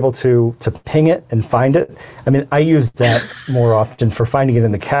to be able to ping it and find it? I mean, I use that more often for finding it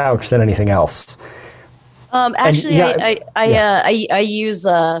in the couch than anything else. Actually, I use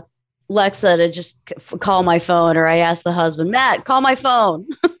Alexa to just call my phone, or I ask the husband, Matt, call my phone.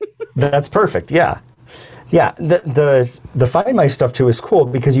 That's perfect. Yeah. Yeah. The Find My stuff too is cool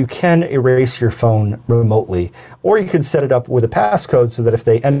because you can erase your phone remotely, or you could set it up with a passcode so that if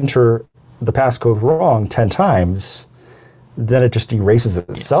they enter the passcode wrong 10 times, then it just erases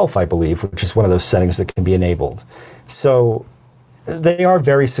itself, I believe, which is one of those settings that can be enabled. So they are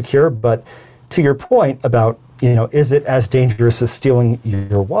very secure, but to your point about, is it as dangerous as stealing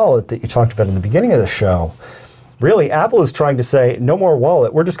your wallet that you talked about in the beginning of the show? Really, Apple is trying to say, no more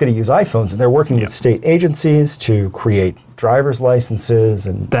wallet, we're just going to use iPhones. And they're working with state agencies to create driver's licenses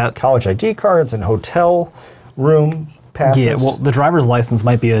and college ID cards and hotel room passes. Yeah, well, the driver's license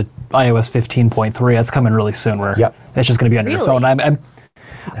might be a iOS 15.3. That's coming really soon, where it's just going to be on your phone. I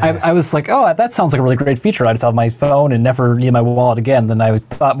was like, oh, that sounds like a really great feature. I just have my phone and never need my wallet again. Then I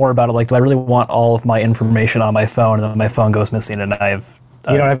thought more about it, like, do I really want all of my information on my phone, and then my phone goes missing, and I have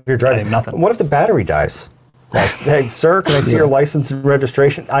you don't have your driver's nothing. What if the battery dies? Like, hey, sir, can I see your license and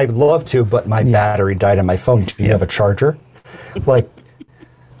registration? I'd love to, but my battery died on my phone. Do you have a charger? Like,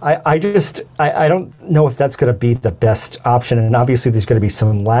 I don't know if that's going to be the best option. And obviously there's going to be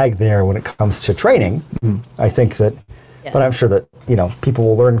some lag there when it comes to training. I think that, but I'm sure that, people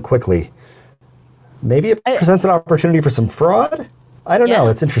will learn quickly. Maybe it presents an opportunity for some fraud. I don't know.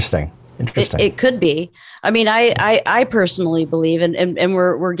 It's interesting. It could be. I mean, I personally believe, and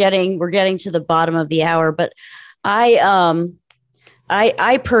we're getting to the bottom of the hour, but I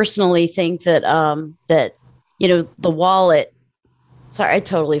personally think that the wallet. Sorry, I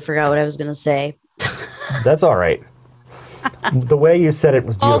totally forgot what I was going to say. That's all right. The way you said it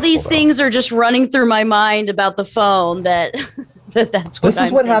was beautiful. All these things are just running through my mind about the phone. That's what. This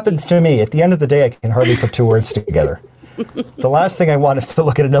is what happens to me. At the end of the day, I can hardly put two words together. The last thing I want is to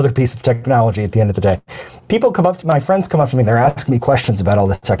look at another piece of technology at the end of the day. My friends come up to me, they're asking me questions about all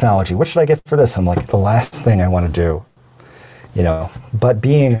this technology. What should I get for this? I'm like, the last thing I want to do, but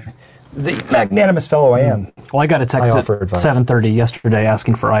being the magnanimous fellow I am. Well, I got a text at 7:30 yesterday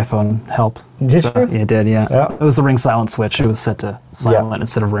asking for iPhone help. Did you? Yeah, I did, yeah. It was the ring silent switch. It was set to silent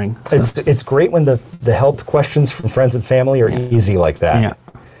instead of ring. So. It's great when the help questions from friends and family are easy like that. Yeah.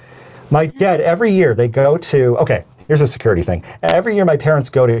 My dad, every year they go to, here's a security thing. Every year my parents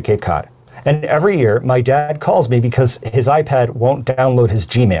go to Cape Cod. And every year my dad calls me because his iPad won't download his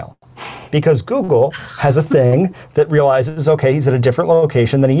Gmail. Because Google has a thing that realizes, he's at a different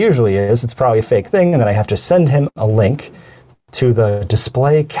location than he usually is. It's probably a fake thing. And then I have to send him a link to the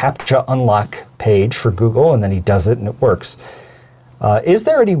display CAPTCHA unlock page for Google. And then he does it and it works. Is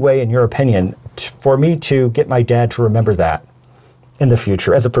there any way, in your opinion, for me to get my dad to remember that in the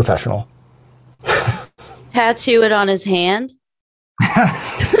future as a professional? Tattoo it on his hand?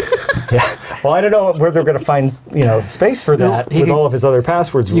 Yeah. Well, I don't know where they're going to find, space for that with all of his other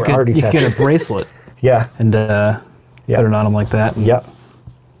passwords. You could get a bracelet. Yeah. And Put it on them like that. Yep.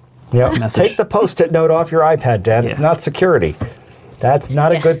 Yep. Message. Take the Post-it note off your iPad, Dad. It's not security. That's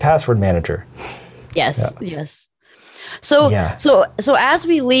not a good password manager. Yes. Yes. So as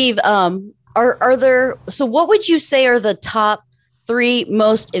we leave, are there? So what would you say are the top 3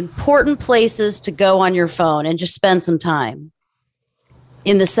 most important places to go on your phone and just spend some time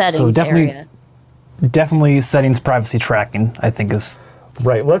in the settings area? Definitely settings, privacy, tracking, I think is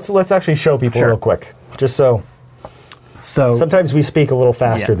right. Let's actually show people real quick, just so sometimes we speak a little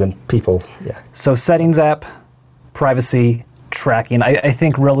faster than people. Yeah. So settings app, privacy, tracking. I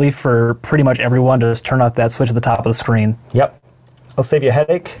think really for pretty much everyone to just turn off that switch at the top of the screen. Yep. I'll save you a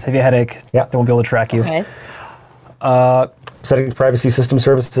headache. Yeah. They won't be able to track you. Okay. Settings, privacy, system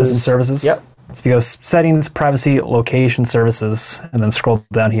services. Yep. So if you go settings, privacy, location services, and then scroll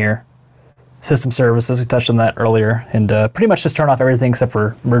down here. System services, we touched on that earlier, and pretty much just turn off everything except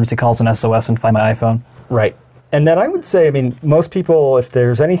for emergency calls and SOS and Find My iPhone. Right. And then I would say, I mean, most people, if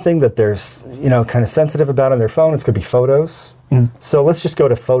there's anything that there's, kind of sensitive about on their phone, it's going to be photos. So let's just go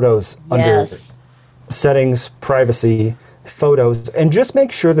to photos under settings, privacy, photos, and just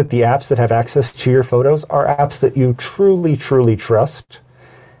make sure that the apps that have access to your photos are apps that you truly, truly trust.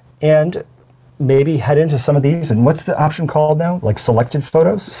 And maybe head into some of these. And what's the option called now? Like selected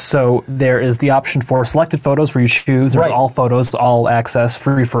photos? So there is the option for selected photos where you choose. There's all photos, all access,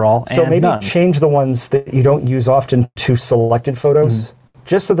 free for all. So and maybe none. change the ones that you don't use often to selected photos,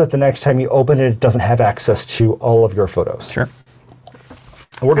 just so that the next time you open it, it doesn't have access to all of your photos. Sure.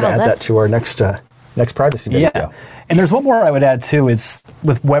 And we're going to add that to our next privacy video. Yeah. And there's one more I would add too. It's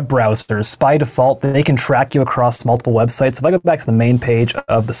with web browsers. By default, they can track you across multiple websites. If I go back to the main page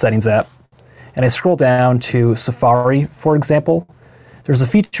of the settings app, and I scroll down to Safari, for example, there's a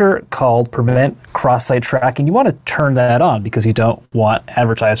feature called Prevent Cross-Site Tracking. You want to turn that on because you don't want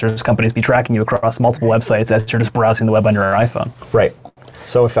advertisers, companies, to be tracking you across multiple websites as you're just browsing the web on your iPhone. Right.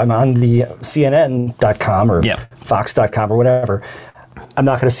 So if I'm on the CNN.com or Fox.com or whatever, I'm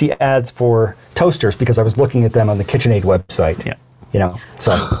not going to see ads for toasters because I was looking at them on the KitchenAid website. Yeah.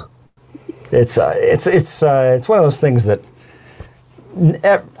 So it's one of those things that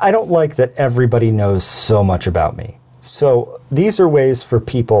I don't like that everybody knows so much about me. So these are ways for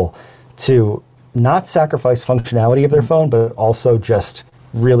people to not sacrifice functionality of their phone, but also just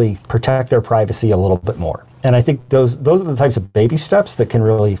really protect their privacy a little bit more. And I think those are the types of baby steps that can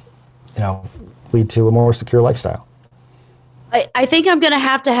really, lead to a more secure lifestyle. I think I'm going to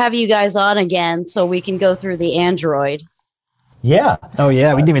have you guys on again so we can go through the Android. Yeah. Oh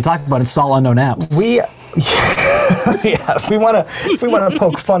yeah, we didn't even talk about install unknown apps. If we want to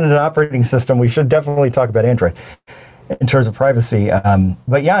poke fun at an operating system, we should definitely talk about Android in terms of privacy.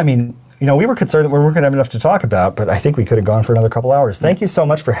 But yeah, I mean, we were concerned that we weren't going to have enough to talk about, but I think we could have gone for another couple hours. Thank you so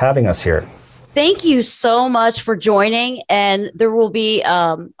much for having us here. Thank you so much for joining. And there will be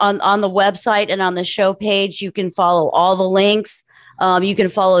on the website and on the show page, you can follow all the links. You can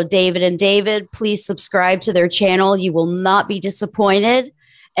follow David and David. Please subscribe to their channel. You will not be disappointed.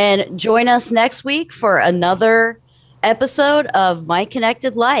 And join us next week for another episode of My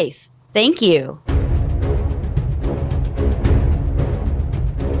Connected Life. Thank you.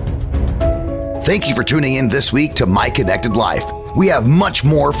 Thank you for tuning in this week to My Connected Life. We have much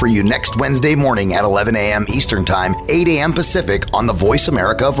more for you next Wednesday morning at 11 a.m. Eastern Time, 8 a.m. Pacific on the Voice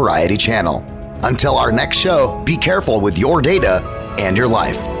America Variety Channel. Until our next show, be careful with your data and your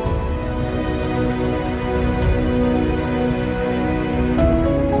life.